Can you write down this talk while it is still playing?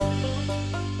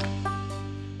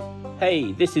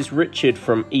Hey, this is Richard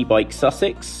from eBike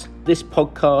Sussex. This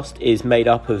podcast is made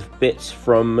up of bits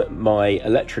from my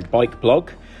electric bike blog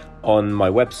on my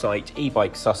website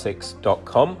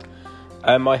ebikesussex.com.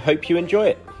 I hope you enjoy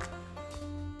it.